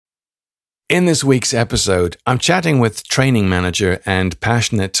In this week's episode, I'm chatting with training manager and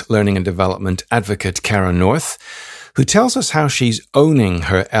passionate learning and development advocate Kara North, who tells us how she's owning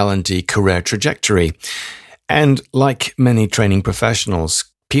her L&D career trajectory. And like many training professionals,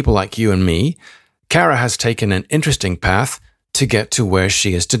 people like you and me, Kara has taken an interesting path to get to where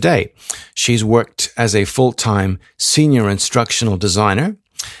she is today. She's worked as a full-time senior instructional designer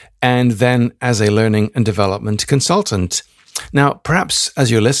and then as a learning and development consultant. Now, perhaps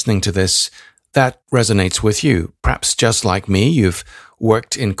as you're listening to this, that resonates with you. Perhaps just like me, you've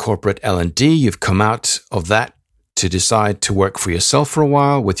worked in corporate L&D, you've come out of that to decide to work for yourself for a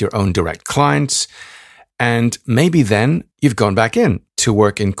while with your own direct clients, and maybe then you've gone back in to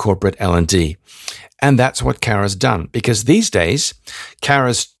work in corporate L&D. And that's what Kara's done, because these days,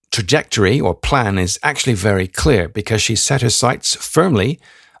 Kara's trajectory or plan is actually very clear because she set her sights firmly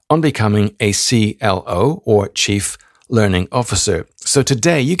on becoming a CLO or Chief Learning Officer. So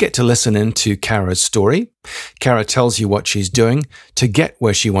today you get to listen into Kara's story. Kara tells you what she's doing to get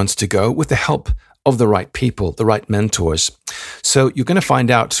where she wants to go with the help of the right people, the right mentors. So you're going to find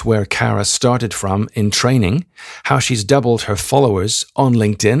out where Kara started from in training, how she's doubled her followers on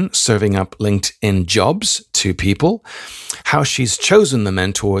LinkedIn, serving up LinkedIn jobs to people, how she's chosen the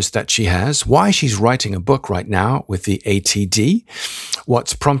mentors that she has, why she's writing a book right now with the ATD,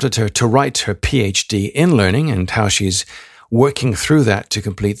 what's prompted her to write her PhD in learning and how she's working through that to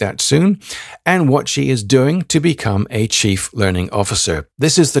complete that soon, and what she is doing to become a Chief Learning Officer.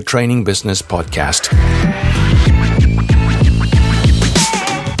 This is the Training Business Podcast.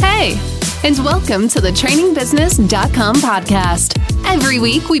 Hey, and welcome to the trainingbusiness.com podcast. Every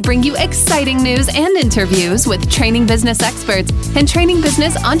week, we bring you exciting news and interviews with training business experts and training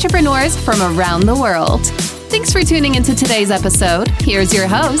business entrepreneurs from around the world. Thanks for tuning into today's episode. Here's your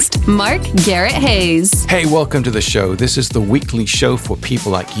host, Mark Garrett Hayes. Hey, welcome to the show. This is the weekly show for people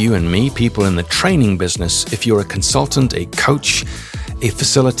like you and me, people in the training business. If you're a consultant, a coach, a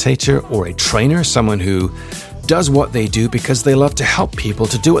facilitator, or a trainer, someone who does what they do because they love to help people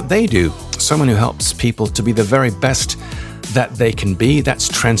to do what they do, someone who helps people to be the very best that they can be, that's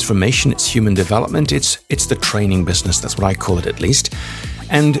transformation, it's human development, it's the training business, that's what I call it at least.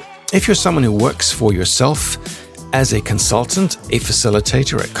 And if you're someone who works for yourself as a consultant, a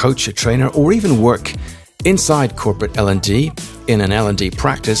facilitator, a coach, a trainer, or even work inside corporate L&D in an L&D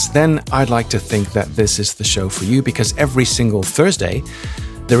practice, then I'd like to think that this is the show for you, because every single Thursday,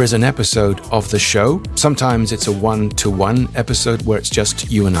 there is an episode of the show. Sometimes it's a one-to-one episode where it's just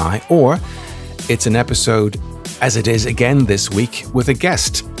you and I, or it's an episode, as it is again this week, with a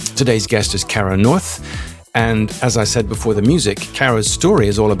guest. Today's guest is Kara North. And as I said before the music, Kara's story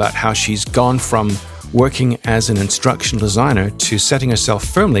is all about how she's gone from working as an instructional designer to setting herself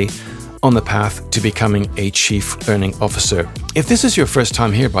firmly on the path to becoming a Chief Learning Officer. If this is your first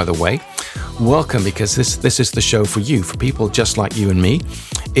time here, by the way, welcome, because this is the show for you, for people just like you and me.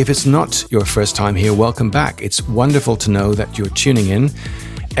 If it's not your first time here, welcome back. It's wonderful to know that you're tuning in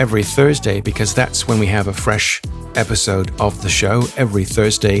every Thursday, because that's when we have a fresh episode of the show every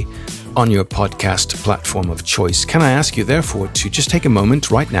Thursday on your podcast platform of choice. Can I ask you, therefore, to just take a moment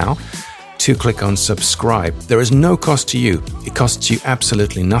right now to click on subscribe? There is no cost to you. It costs you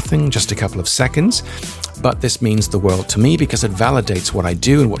absolutely nothing, just a couple of seconds. But this means the world to me because it validates what I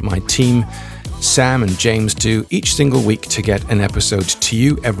do and what my team, Sam and James, do each single week to get an episode to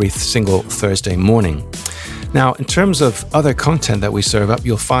you every single Thursday morning. Now, in terms of other content that we serve up,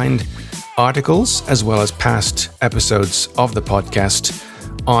 you'll find articles as well as past episodes of the podcast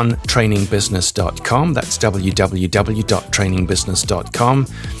on trainingbusiness.com. That's www.trainingbusiness.com.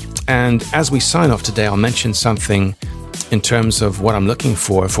 And as we sign off today, I'll mention something in terms of what I'm looking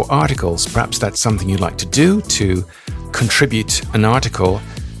for articles. Perhaps that's something you'd like to do, to contribute an article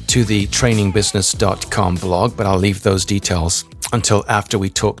to the trainingbusiness.com blog, but I'll leave those details until after we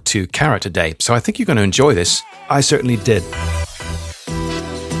talk to Kara today. So I think you're going to enjoy this. I certainly did.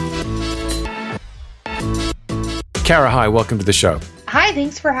 Kara, hi, welcome to the show. Hi,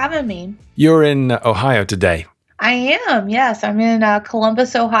 thanks for having me. You're in Ohio today. I am, yes. I'm in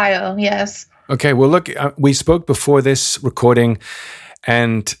Columbus, Ohio, yes. Okay, well, look, we spoke before this recording,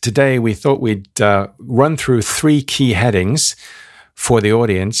 and today we thought we'd run through 3 key headings for the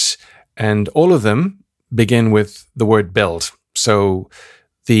audience, and all of them begin with the word build. So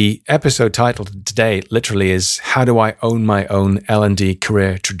the episode title today literally is, How Do I Own My Own L&D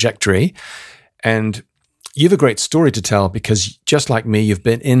Career Trajectory? And you have a great story to tell, because just like me, you've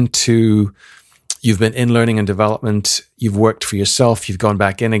been in learning and development, you've worked for yourself, you've gone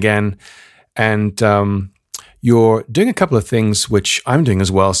back in again, and you're doing a couple of things which I'm doing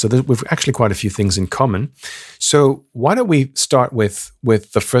as well. So we've actually quite a few things in common. So why don't we start with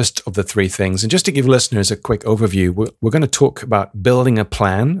the first of the three things? And just to give listeners a quick overview, we're going to talk about building a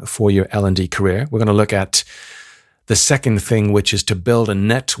plan for your L&D career. We're going to look at the second thing, which is to build a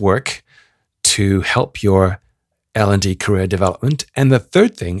network to help your L&D career development. And the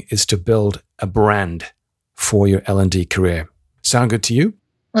third thing is to build a brand for your L&D career. Sound good to you?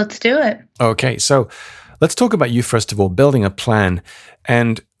 Let's do it. Okay, so let's talk about you first of all, building a plan.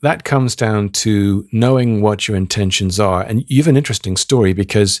 And that comes down to knowing what your intentions are. And you have an interesting story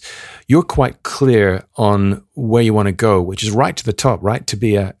because you're quite clear on where you want to go, which is right to the top, right? To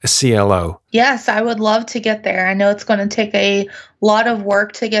be a CLO. Yes, I would love to get there. I know it's going to take a lot of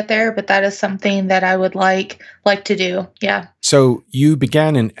work to get there, but that is something that I would like to do. Yeah. So you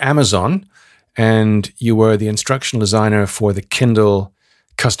began in Amazon and you were the instructional designer for the Kindle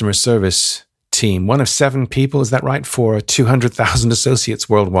customer service team, one of 7 people, is that right, for 200,000 associates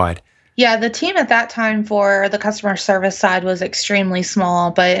worldwide? Yeah, the team at that time for the customer service side was extremely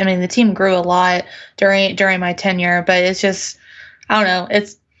small, but I mean, the team grew a lot during my tenure, but it's just, I don't know,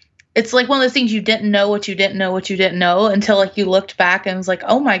 it's like one of those things you didn't know what you didn't know what you didn't know until like you looked back and was like,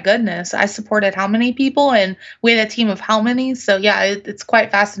 oh my goodness, I supported how many people and we had a team of how many? So yeah, it's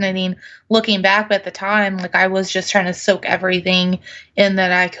quite fascinating looking back, but at the time, like I was just trying to soak everything in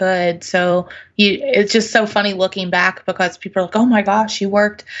that I could. So it's just so funny looking back because people are like, oh my gosh, you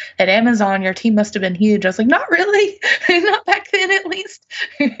worked at Amazon, your team must have been huge. I was like, not really, not back then at least.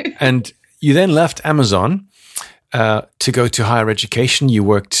 And you then left Amazon to go to higher education. You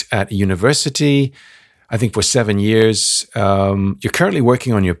worked at a university, I think, for 7 years. You're currently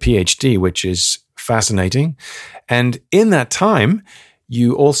working on your PhD, which is fascinating. And in that time,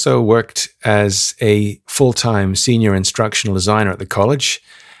 you also worked as a full-time senior instructional designer at the college.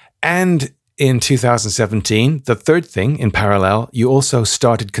 And in 2017, the third thing in parallel, you also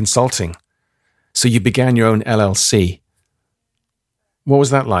started consulting. So you began your own LLC. What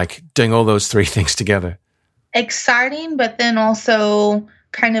was that like, doing all those three things together? Exciting, but then also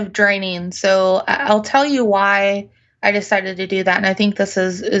kind of draining. So I'll tell you why I decided to do that. And I think this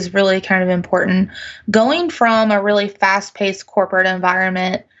is really kind of important. Going from a really fast-paced corporate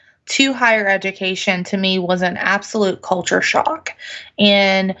environment to higher education to me was an absolute culture shock.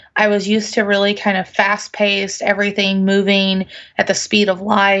 And I was used to really kind of fast-paced, everything moving at the speed of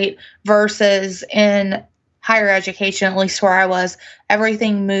light versus in higher education, at least where I was,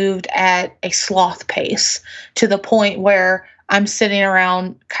 everything moved at a sloth pace to the point where I'm sitting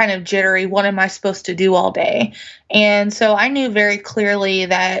around kind of jittery. What am I supposed to do all day? And so I knew very clearly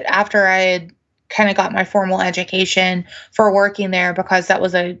that after I had kind of got my formal education for working there, because that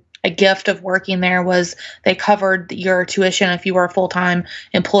was a gift of working there, was they covered your tuition if you were a full-time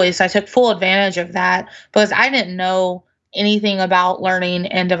employee. So I took full advantage of that because I didn't know anything about learning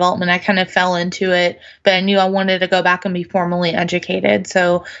and development. I kind of fell into it, but I knew I wanted to go back and be formally educated.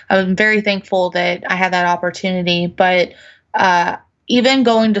 So I'm very thankful that I had that opportunity. But even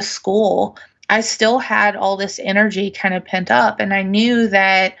going to school, I still had all this energy kind of pent up. And I knew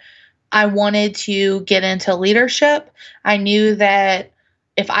that I wanted to get into leadership. I knew that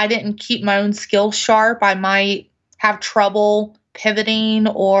if I didn't keep my own skills sharp, I might have trouble pivoting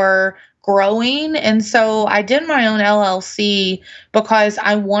or growing. And so I did my own LLC because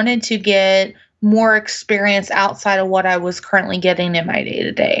I wanted to get more experience outside of what I was currently getting in my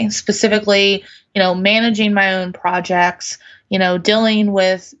day-to-day, specifically, managing my own projects, dealing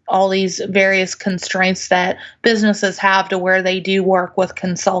with all these various constraints that businesses have to where they do work with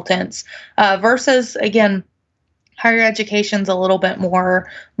consultants versus, again, higher education's a little bit more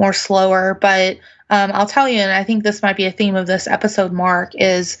slower, but I'll tell you, and I think this might be a theme of this episode, Mark,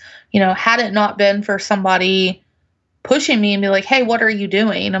 is, had it not been for somebody pushing me and be like, hey, what are you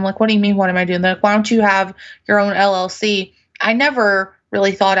doing? I'm like, what do you mean, what am I doing? They're like, why don't you have your own LLC? I never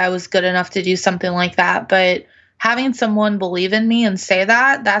really thought I was good enough to do something like that, but having someone believe in me and say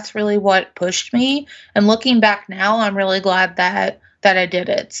that's really what pushed me. And looking back now, I'm really glad that I did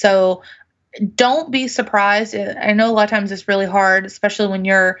it. So don't be surprised. I know a lot of times it's really hard, especially when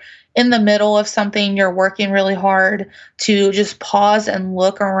you're in the middle of something, you're working really hard, to just pause and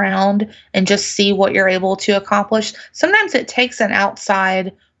look around and just see what you're able to accomplish. Sometimes it takes an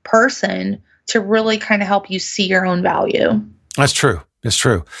outside person to really kind of help you see your own value. That's true. That's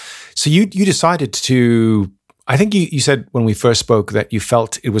true. So you decided to, I think you said when we first spoke that you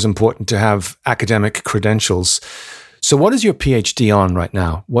felt it was important to have academic credentials. So what is your PhD on right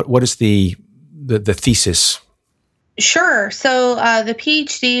now? What is the thesis? Sure. So the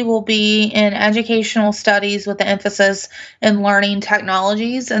PhD will be in educational studies with the emphasis in learning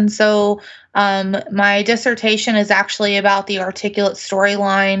technologies. And so my dissertation is actually about the Articulate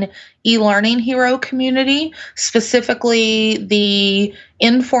Storyline e-learning hero community, specifically the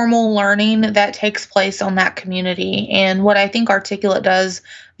informal learning that takes place on that community. And what I think Articulate does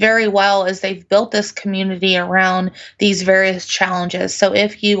very well is they've built this community around these various challenges. So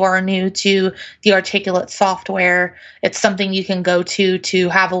if you are new to the Articulate software, it's something you can go to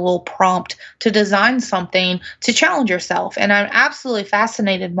have a little prompt to design something to challenge yourself. And I'm absolutely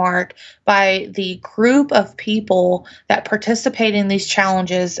fascinated, Mark, by the group of people that participate in these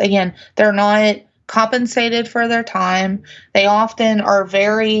challenges. Again, they're not compensated for their time. They often are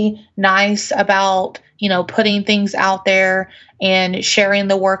very nice about, putting things out there and sharing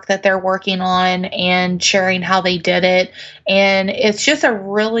the work that they're working on and sharing how they did it. And it's just a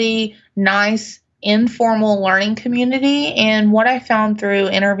really nice informal learning community. And what I found through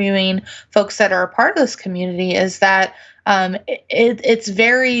interviewing folks that are a part of this community is that it's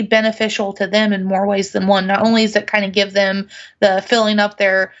very beneficial to them in more ways than one. Not only does it kind of give them the filling up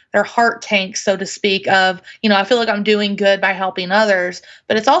their heart tank, so to speak, of, I feel like I'm doing good by helping others,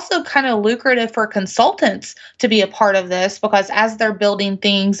 but it's also kind of lucrative for consultants to be a part of this, because as they're building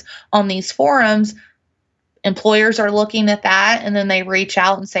things on these forums, employers are looking at that, and then they reach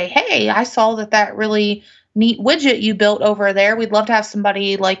out and say, hey, I saw that really neat widget you built over there. We'd love to have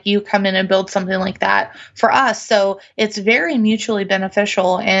somebody like you come in and build something like that for us. So it's very mutually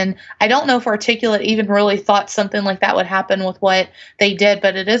beneficial. And I don't know if Articulate even really thought something like that would happen with what they did,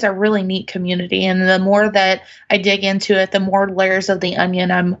 but it is a really neat community. And the more that I dig into it, the more layers of the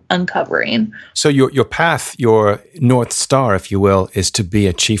onion I'm uncovering. So your path, your North Star, if you will, is to be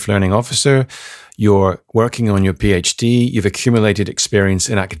a chief learning officer. You're working on your PhD. You've accumulated experience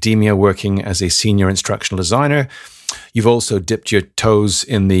in academia working as a senior instructional designer. You've also dipped your toes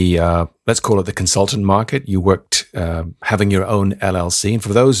in the, let's call it the consultant market. You worked having your own LLC. And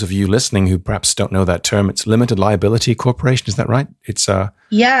for those of you listening who perhaps don't know that term, it's Limited Liability Corporation. Is that right? It's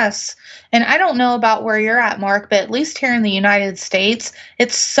Yes. And I don't know about where you're at, Mark, but at least here in the United States,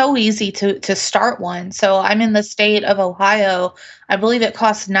 it's so easy to start one. So I'm in the state of Ohio. I believe it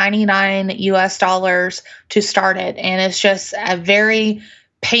costs $99 US to start it. And it's just a very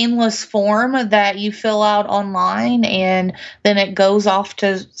painless form that you fill out online, and then it goes off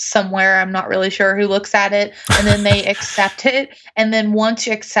to somewhere. I'm not really sure who looks at it, and then they accept it. And then once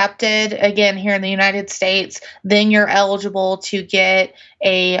you accept it, again, here in the United States, then you're eligible to get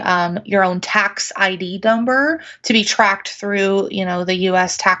your own tax ID number to be tracked through, the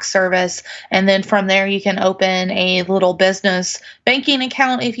U.S. tax service. And then from there, you can open a little business banking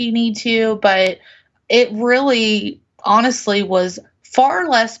account if you need to. But it really, honestly, was far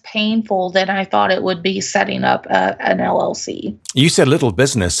less painful than I thought it would be setting up an LLC. You said little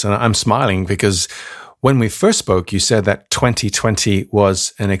business, and I'm smiling because when we first spoke, you said that 2020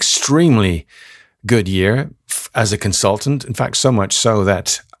 was an extremely good year as a consultant. In fact, so much so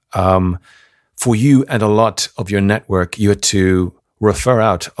that for you and a lot of your network, you had to refer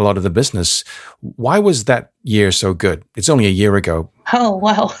out a lot of the business. Why was that year so good? It's only a year ago. Oh,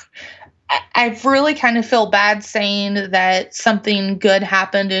 well, I really kind of feel bad saying that something good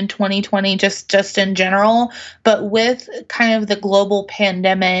happened in 2020, just in general. But with kind of the global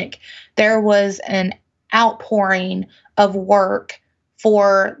pandemic, there was an outpouring of work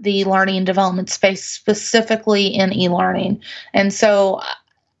for the learning and development space, specifically in e-learning. And so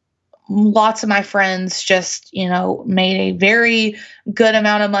lots of my friends just, made a very good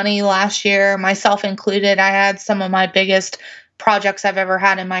amount of money last year, myself included. I had some of my biggest projects I've ever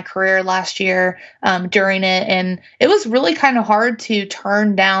had in my career last year during it. And it was really kind of hard to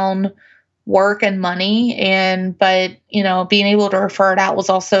turn down work and money. But being able to refer it out was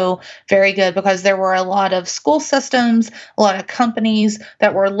also very good, because there were a lot of school systems, a lot of companies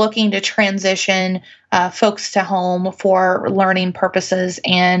that were looking to transition folks to home for learning purposes.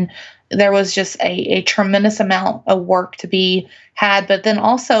 And there was just a tremendous amount of work to be had. But then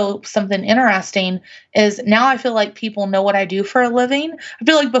also something interesting is now I feel like people know what I do for a living. I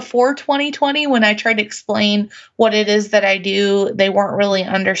feel like before 2020, when I tried to explain what it is that I do, they weren't really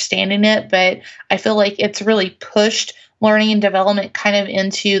understanding it. But I feel like it's really pushed learning and development kind of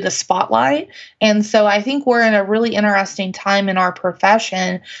into the spotlight. And so I think we're in a really interesting time in our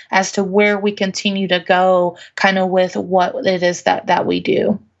profession as to where we continue to go kind of with what it is that we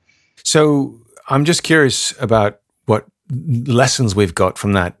do. So I'm just curious about what lessons we've got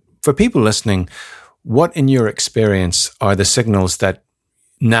from that. For people listening, what in your experience are the signals that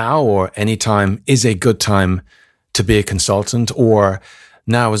now or any time is a good time to be a consultant, or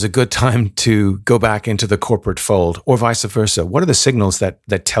now is a good time to go back into the corporate fold, or vice versa? What are the signals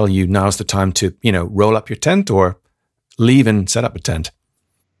that tell you now's the time to, roll up your tent or leave and set up a tent?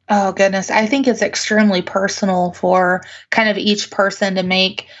 Oh, goodness. I think it's extremely personal for kind of each person to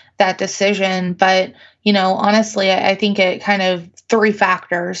make that decision. But, honestly, I think it kind of three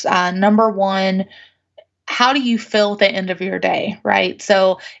factors. Number one, how do you feel at the end of your day, right?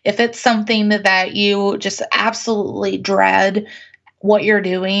 So if it's something that you just absolutely dread what you're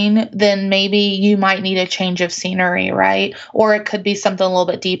doing, then maybe you might need a change of scenery, right? Or it could be something a little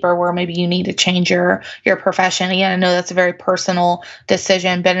bit deeper where maybe you need to change your profession. Again, I know that's a very personal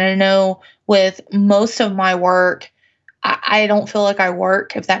decision, but I know with most of my work, I don't feel like I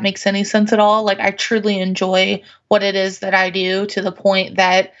work, if that makes any sense at all. Like I truly enjoy what it is that I do, to the point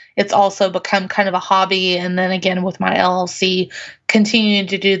that it's also become kind of a hobby. And then again, with my LLC, continuing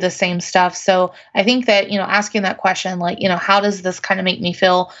to do the same stuff. So I think that, asking that question, like, how does this kind of make me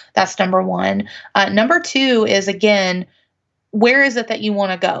feel? That's number one. Number two is, again, where is it that you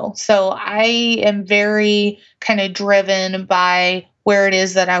want to go? So I am very kind of driven by where it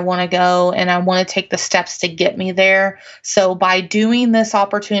is that I want to go, and I want to take the steps to get me there. So by doing this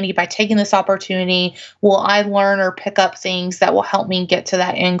opportunity, by taking this opportunity, will I learn or pick up things that will help me get to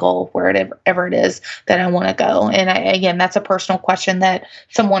that end goal, wherever it is that I want to go? And again, that's a personal question that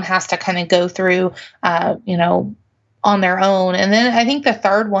someone has to kind of go through, on their own. And then I think the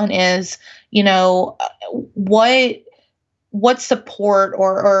third one is, what support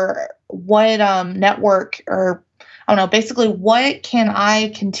or what network, or I don't know, basically what can I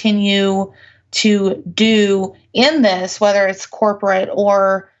continue to do in this, whether it's corporate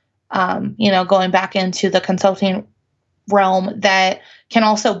or, going back into the consulting realm, that can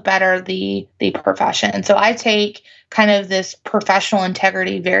also better the profession. So I take kind of this professional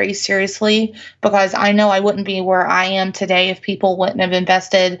integrity very seriously, because I know I wouldn't be where I am today if people wouldn't have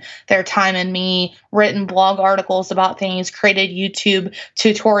invested their time in me, written blog articles about things, created YouTube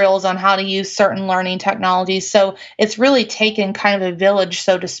tutorials on how to use certain learning technologies. So it's really taken kind of a village,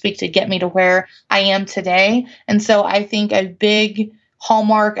 so to speak, to get me to where I am today. And so I think a big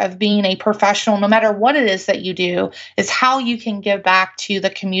hallmark of being a professional, no matter what it is that you do, is how you can give back to the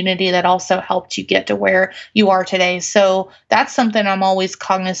community that also helped you get to where you are today. So that's something I'm always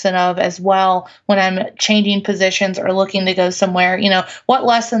cognizant of as well when I'm changing positions or looking to go somewhere. What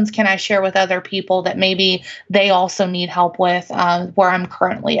lessons can I share with other people that maybe they also need help with, where I'm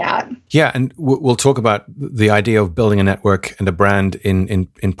currently at? Yeah, and we'll talk about the idea of building a network and a brand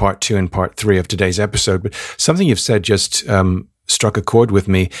in part 2 and part 3 of today's episode. But something you've said just struck a chord with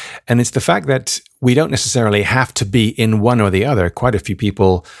me. And it's the fact that we don't necessarily have to be in one or the other. Quite a few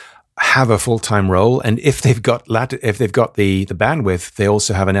people have a full-time role. And if they've got the bandwidth, they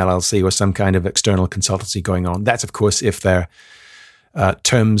also have an LLC or some kind of external consultancy going on. That's, of course, if their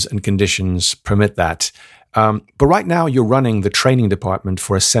terms and conditions permit that. But right now you're running the training department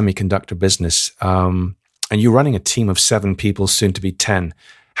for a semiconductor business. And you're running a team of 7 people, soon to be 10.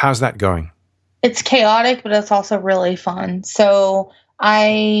 How's that going? It's chaotic, but it's also really fun. So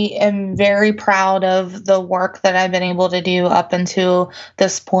I am very proud of the work that I've been able to do up until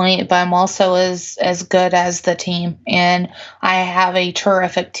this point, but I'm also as good as the team. And I have a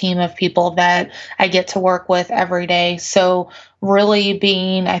terrific team of people that I get to work with every day. So really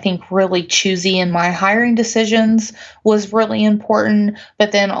being, I think, really choosy in my hiring decisions was really important,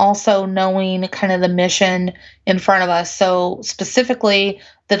 but then also knowing kind of the mission in front of us. So specifically,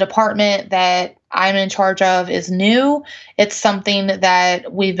 the department that I'm in charge of is new. It's something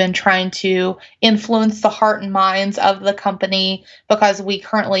that we've been trying to influence the heart and minds of the company, because we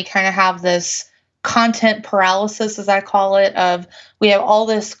currently kind of have this content paralysis, as I call it, of we have all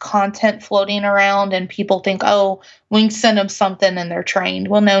this content floating around and people think, oh, we can send them something and they're trained.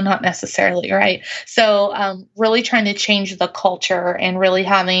 Well, no, not necessarily, right? So really trying to change the culture and really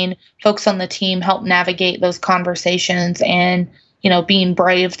having folks on the team help navigate those conversations, and being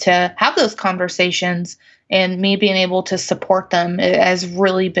brave to have those conversations, and me being able to support them has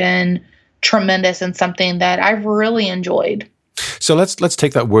really been tremendous and something that I've really enjoyed. So let's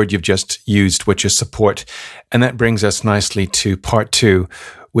take that word you've just used, which is support. And that brings us nicely to part 2,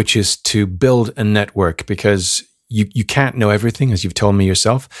 which is to build a network, because you can't know everything, as you've told me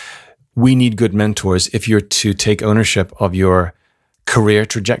yourself. We need good mentors if you're to take ownership of your career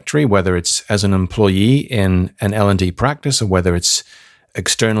trajectory, whether it's as an employee in an L&D practice or whether it's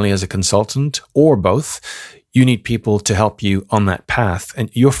externally as a consultant or both. You need people to help you on that path. And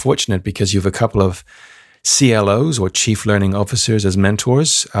you're fortunate because you have a couple of CLOs or Chief Learning Officers as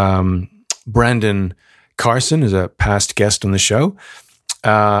mentors. Brandon Carson is a past guest on the show.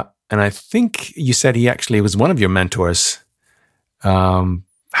 And I think you said he actually was one of your mentors. How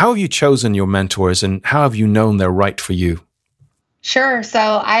have you chosen your mentors, and how have you known they're right for you? Sure.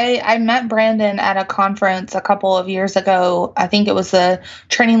 So I met Brandon at a conference a couple of years ago. I think it was the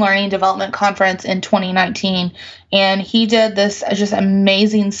Training Learning Development Conference in 2019. And he did this just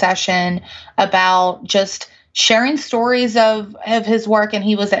amazing session about just sharing stories of his work. And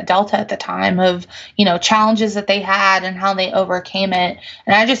he was at Delta at the time, of, challenges that they had and how they overcame it.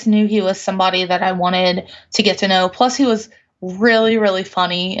 And I just knew he was somebody that I wanted to get to know. Plus, he was really, really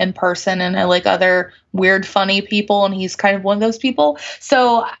funny in person, and I like other weird, funny people, and he's kind of one of those people.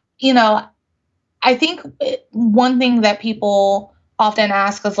 So, I think one thing that people often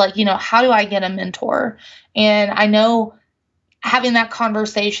ask is like, how do I get a mentor? And I know having that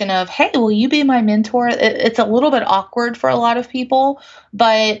conversation of, hey, will you be my mentor? It's a little bit awkward for a lot of people,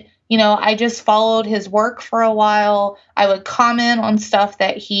 but I just followed his work for a while. I would comment on stuff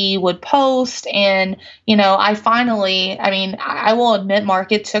that he would post. And, I will admit,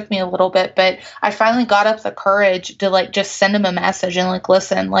 Mark, it took me a little bit, but I finally got up the courage to just send him a message and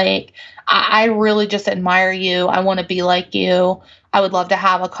listen, I really just admire you. I want to be like you. I would love to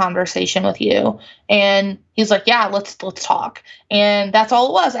have a conversation with you. And he's like, yeah, let's talk. And that's all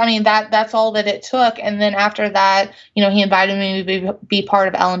it was. That's all that it took. And then after that, he invited me to be part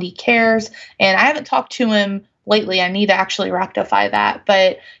of L&D Cares. And I haven't talked to him lately. I need to actually rectify that.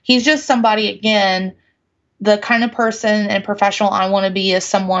 But he's just somebody, again, the kind of person and professional I want to be is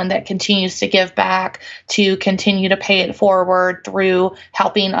someone that continues to give back, to continue to pay it forward through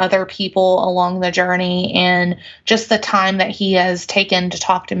helping other people along the journey. And just the time that he has taken to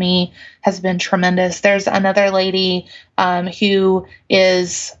talk to me has been tremendous. There's another lady who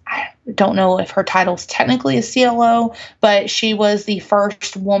is, I don't know if her title is technically a CLO, but she was the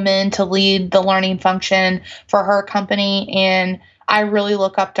first woman to lead the learning function for her company. And I really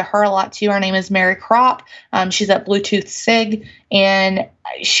look up to her a lot too. Her name is Mary Kropp. She's at Bluetooth SIG, and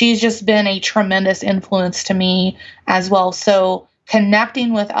she's just been a tremendous influence to me as well. So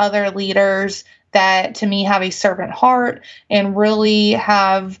connecting with other leaders that to me have a servant heart and really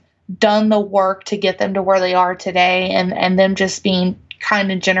have done the work to get them to where they are today, and them just being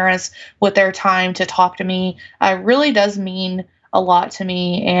kind and generous with their time to talk to me, really does mean a lot to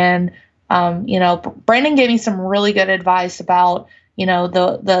me. And Brandon gave me some really good advice about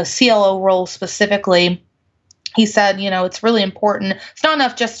the CLO role specifically. He said, it's really important. It's not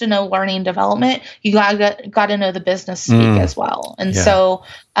enough just to know learning development. You got to know the business speak as well. And so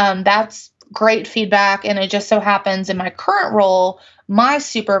that's great feedback. And it just so happens in my current role, my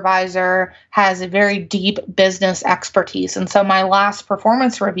supervisor has a very deep business expertise. And so my last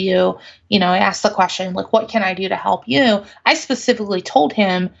performance review, I asked the question, what can I do to help you? I specifically told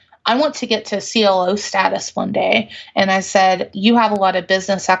him, I want to get to CLO status one day. And I said, you have a lot of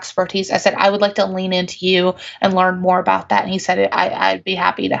business expertise. I said, I would like to lean into you and learn more about that. And he said, I'd be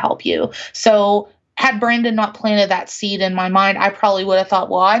happy to help you. So had Brandon not planted that seed in my mind, I probably would have thought,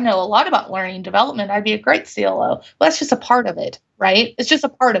 well, I know a lot about learning development. I'd be a great CLO. Well, that's just a part of it, right? It's just a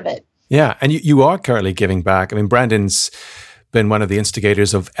part of it. Yeah. And you are currently giving back. Brandon's been one of the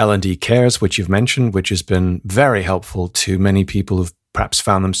instigators of L&D Cares, which you've mentioned, which has been very helpful to many people who've perhaps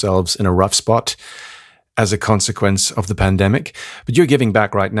found themselves in a rough spot as a consequence of the pandemic. But you're giving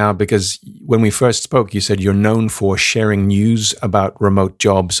back right now because when we first spoke, you said you're known for sharing news about remote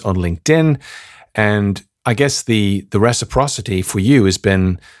jobs on LinkedIn. And I guess the reciprocity for you has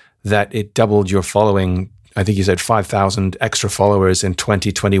been that it doubled your following. I think you said 5,000 extra followers in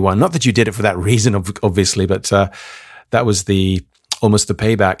 2021. Not that you did it for that reason, obviously, but that was almost the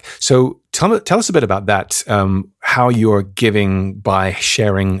payback. So tell us a bit about that, how you're giving by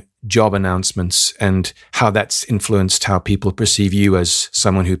sharing job announcements and how that's influenced how people perceive you as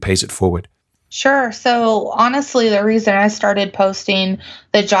someone who pays it forward. Sure. So honestly, the reason I started posting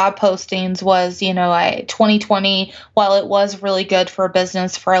the job postings was, 2020, while it was really good for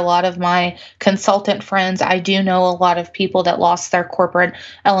business for a lot of my consultant friends, I do know a lot of people that lost their corporate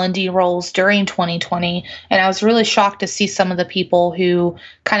L&D roles during 2020. And I was really shocked to see some of the people who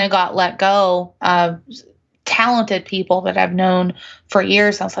kind of got let go, talented people that I've known for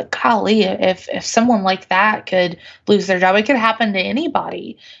years. I was like, golly, if someone like that could lose their job, it could happen to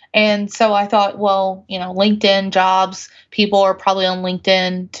anybody. And so I thought, well, LinkedIn jobs, people are probably on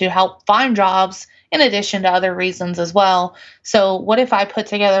LinkedIn to help find jobs in addition to other reasons as well. So what if I put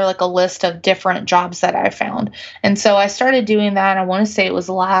together a list of different jobs that I found? And so I started doing that. I want to say it was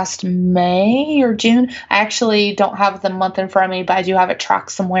last May or June. I actually don't have the month in front of me, but I do have it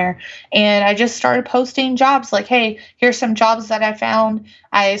tracked somewhere. And I just started posting jobs like, hey, here's some jobs that I found.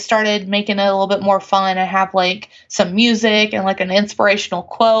 I started making it a little bit more fun. I have some music and an inspirational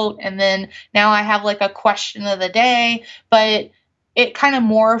quote. And then now I have a question of the day. But it kind of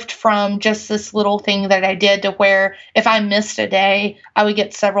morphed from just this little thing that I did to where if I missed a day, I would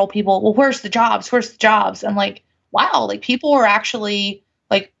get several people, well, where's the jobs? Where's the jobs? I'm like, wow, like people are actually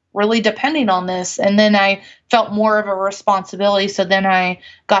like really depending on this. And then I felt more of a responsibility. So then I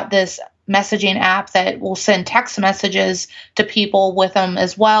got this messaging app that will send text messages to people with them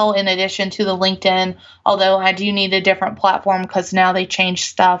as well, in addition to the LinkedIn, although I do need a different platform because now they changed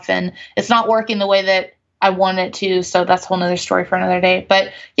stuff and it's not working the way that I want it to. So that's a whole nother story for another day.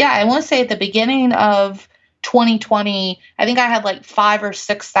 But yeah, I want to say at the beginning of 2020, I think I had like 5,000 or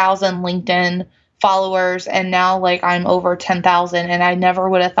 6,000 LinkedIn followers, and now like I'm over 10,000, and I never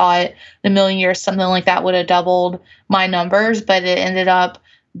would have thought in a million years something like that would have doubled my numbers, but it ended up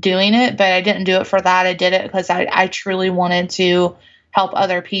doing it. But I didn't do it for that. I did it because I truly wanted to help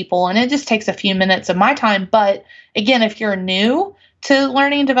other people, and it just takes a few minutes of my time. But again, if you're new to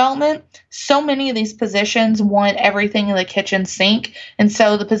learning and development, so many of these positions want everything in the kitchen sink. And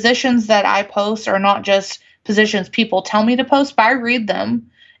so the positions that I post are not just positions people tell me to post, but I read them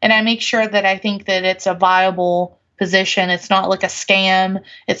and I make sure that I think that it's a viable position. It's not like a scam.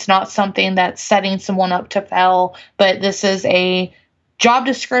 It's not something that's setting someone up to fail, but this is a job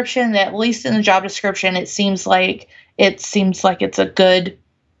description that, at least in the job description, it seems like it's a good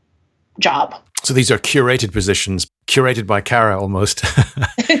job. So these are curated positions, curated by Kara almost.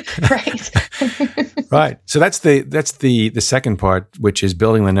 Right. Right. So that's the second part, which is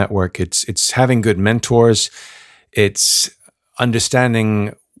building the network. It's having good mentors. It's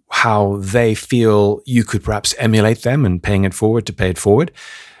understanding how they feel you could perhaps emulate them and paying it forward to pay it forward.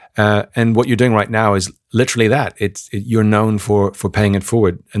 And what you're doing right now is literally that. You're known for paying it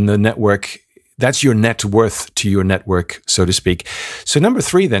forward, and the network. That's your net worth to your network, so to speak. So number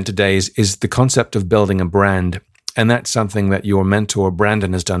 3 then today is the concept of building a brand. And that's something that your mentor,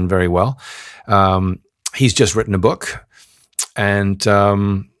 Brandon, has done very well. He's just written a book. And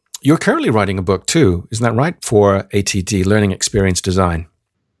you're currently writing a book too, isn't that right? For ATD, Learning Experience Design.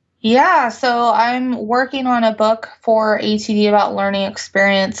 Yeah, so I'm working on a book for ATD about learning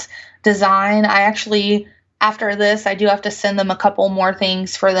experience design. I actually, after this, I do have to send them a couple more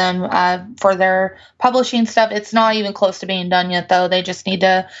things for them for their publishing stuff. It's not even close to being done yet, though. They just need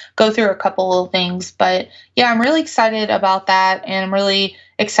to go through a couple of things. But yeah, I'm really excited about that, and I'm really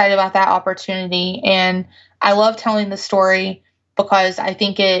excited about that opportunity. And I love telling the story because I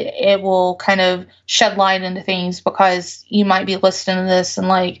think it will kind of shed light into things, because you might be listening to this and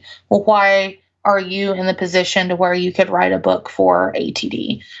like, well, why are you in the position to where you could write a book for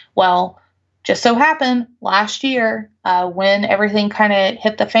ATD? Well, just so happened last year, when everything kind of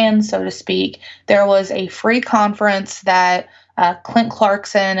hit the fan, so to speak, there was a free conference that Clint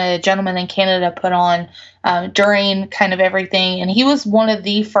Clarkson, a gentleman in Canada, put on during kind of everything. And he was one of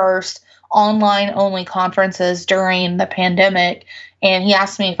the first online-only conferences during the pandemic. And he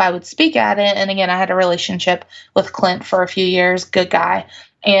asked me if I would speak at it. And again, I had a relationship with Clint for a few years, good guy.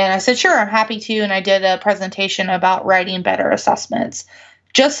 And I said, sure, I'm happy to. And I did a presentation about writing better assessments.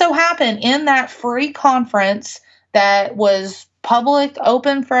 Just so happened in that free conference that was public,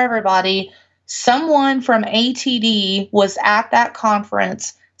 open for everybody, someone from ATD was at that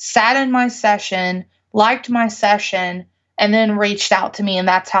conference, sat in my session, liked my session, and then reached out to me. And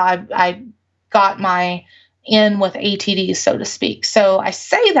that's how I got my in with ATD, so to speak. So I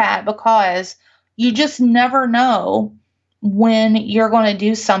say that because you just never know when you're going to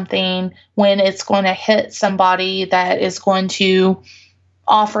do something, when it's going to hit somebody that is going to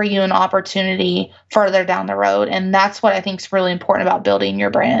offer you an opportunity further down the road. And that's what I think is really important about building your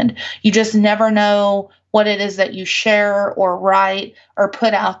brand. You just never know what it is that you share or write or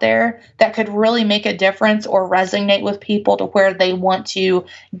put out there that could really make a difference or resonate with people to where they want to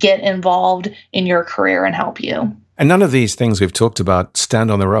get involved in your career and help you. And none of these things we've talked about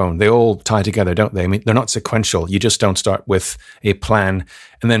stand on their own. They all tie together, don't they? I mean, they're not sequential. You just don't start with a plan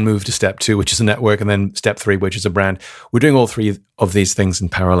and then move to step 2, which is a network, and then step 3, which is a brand. We're doing all 3 of these things in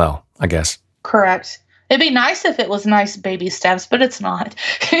parallel, I guess. Correct. It'd be nice if it was nice baby steps, but it's not.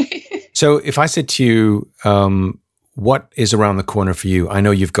 So if I said to you, what is around the corner for you? I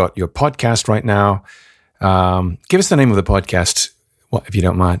know you've got your podcast right now. Give us the name of the podcast, if you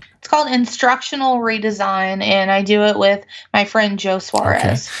don't mind. It's called Instructional Redesign, and I do it with my friend Joe Suarez.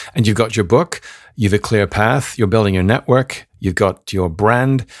 Okay. And you've got your book, you've a clear path, you're building your network, you've got your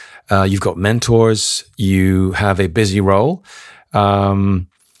brand, you've got mentors, you have a busy role.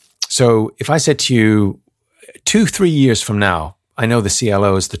 So if I said to you 2-3 years from now, I know the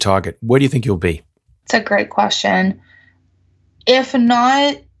CLO is the target, where do you think you'll be? It's a great question. If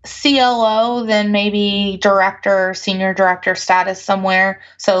not CLO, then maybe director, senior director status somewhere.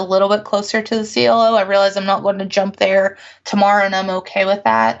 So a little bit closer to the CLO. I realize I'm not going to jump there tomorrow, and I'm okay with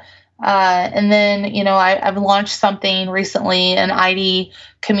that. And then, I've launched something recently, an ID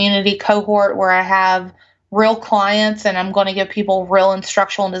community cohort, where I have real clients, and I'm going to give people real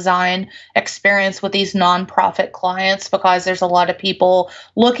instructional design experience with these nonprofit clients, because there's a lot of people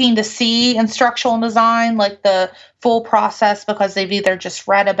looking to see instructional design, like the full process, because they've either just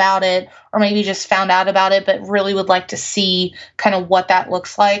read about it or maybe just found out about it, but really would like to see kind of what that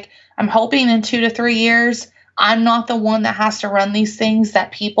looks like. I'm hoping in 2 to 3 years, I'm not the one that has to run these things,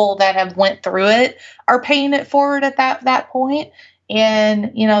 that people that have went through it are paying it forward at that point.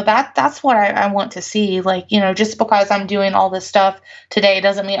 And, that's what I want to see. Like, just because I'm doing all this stuff today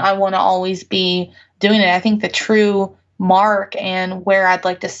doesn't mean I want to always be doing it. I think the true mark and where I'd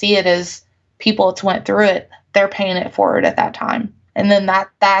like to see it is people that's went through it, they're paying it forward at that time. And then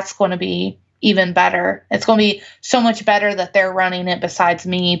that's going to be even better. It's going to be so much better that they're running it besides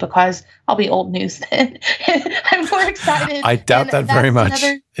me, because I'll be old news then. I'm more excited. I doubt that very much.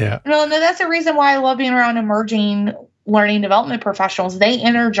 No, that's the reason why I love being around emerging learning development professionals. They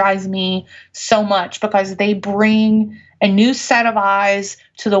energize me so much because they bring a new set of eyes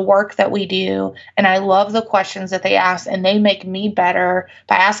to the work that we do. And I love the questions that they ask, and they make me better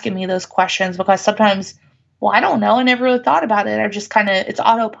by asking me those questions, because sometimes, I don't know, I never really thought about it. I just it's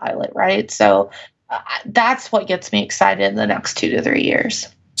autopilot, right? So that's what gets me excited in the next 2 to 3 years.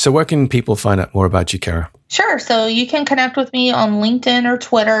 So where can people find out more about you, Kara? Sure. So you can connect with me on LinkedIn or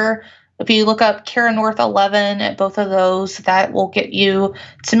Twitter. If you look up Kara North 11 at both of those, that will get you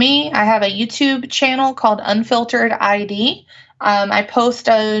to me. I have a YouTube channel called Unfiltered ID. I post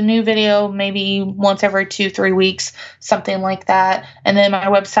a new video maybe once every 2-3 weeks, something like that. And then my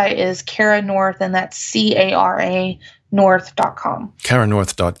website is Kara North, and that's CARA North.com.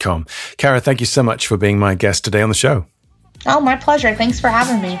 CaraNorth.com. Kara, thank you so much for being my guest today on the show. Oh, my pleasure. Thanks for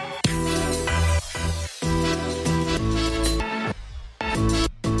having me.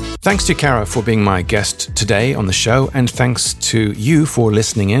 Thanks to Kara for being my guest today on the show, and thanks to you for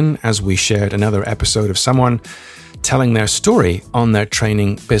listening in as we shared another episode of someone telling their story on their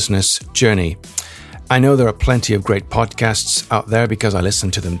training business journey. I know there are plenty of great podcasts out there because I listen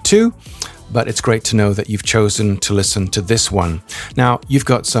to them too, but it's great to know that you've chosen to listen to this one. Now, you've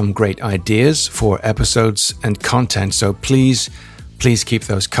got some great ideas for episodes and content, so please keep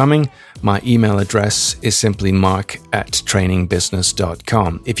those coming. My email address is simply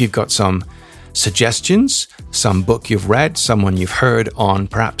mark@trainingbusiness.com. If you've got some suggestions, some book you've read, someone you've heard on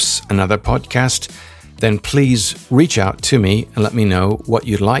perhaps another podcast, then please reach out to me and let me know what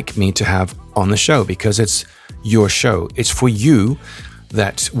you'd like me to have on the show, because it's your show. It's for you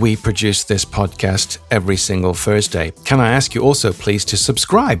that we produce this podcast every single Thursday. Can I ask you also, please, to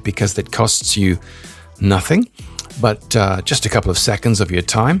subscribe, because it costs you nothing, but just a couple of seconds of your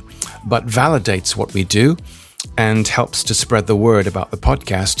time, but validates what we do and helps to spread the word about the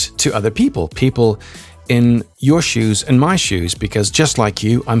podcast to other people in your shoes and my shoes, because just like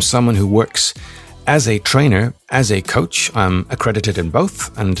you, I'm someone who works as a trainer, as a coach. I'm accredited in both,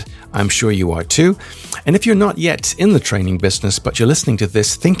 and I'm sure you are too. And if you're not yet in the training business, but you're listening to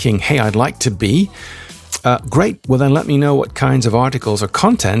this thinking, hey, I'd like to be, great. Well, then let me know what kinds of articles or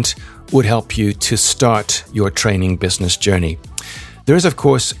content would help you to start your training business journey. There is, of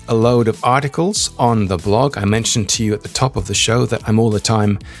course, a load of articles on the blog. I mentioned to you at the top of the show that I'm all the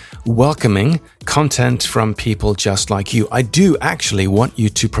time welcoming content from people just like you. I do actually want you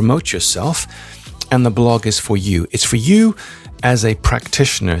to promote yourself, and the blog is for you. It's for you as a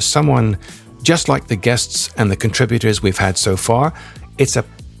practitioner, someone just like the guests and the contributors we've had so far. It's a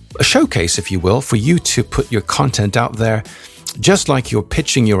showcase, if you will, for you to put your content out there, just like you're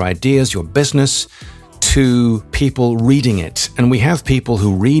pitching your ideas, your business, to people reading it. And we have people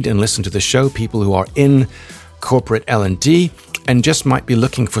who read and listen to the show, people who are in corporate L&D and just might be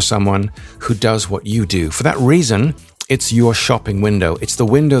looking for someone who does what you do. For that reason, it's your shopping window. It's the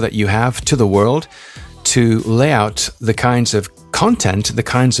window that you have to the world to lay out the kinds of content, the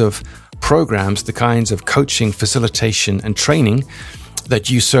kinds of programs, the kinds of coaching, facilitation, and training that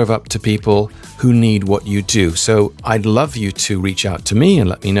you serve up to people who need what you do. So I'd love you to reach out to me and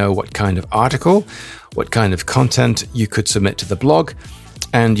let me know what kind of article, what kind of content you could submit to the blog,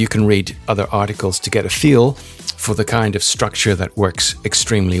 and you can read other articles to get a feel for the kind of structure that works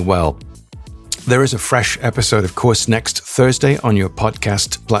extremely well. There is a fresh episode, of course, next Thursday on your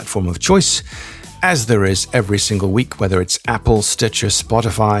podcast platform of choice, as there is every single week, whether it's Apple, Stitcher,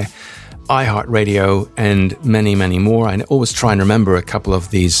 Spotify, iHeartRadio, and many, many more. I always try and remember a couple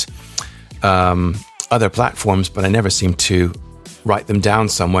of these other platforms, but I never seem to write them down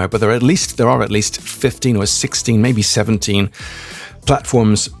somewhere, but there are at least 15 or 16, maybe 17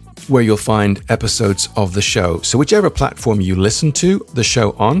 platforms where you'll find episodes of the show. So whichever platform you listen to the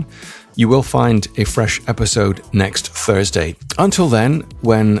show on, you will find a fresh episode next Thursday. Until then,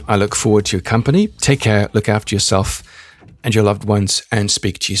 when I look forward to your company, take care, look after yourself and your loved ones, and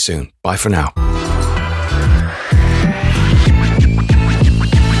speak to you soon. Bye for now.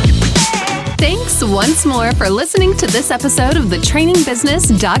 Thanks once more for listening to this episode of the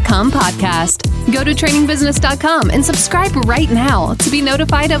TrainingBusiness.com podcast. Go to TrainingBusiness.com and subscribe right now to be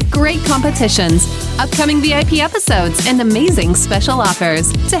notified of great competitions, upcoming VIP episodes, and amazing special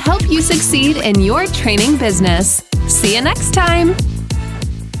offers to help you succeed in your training business. See you next time.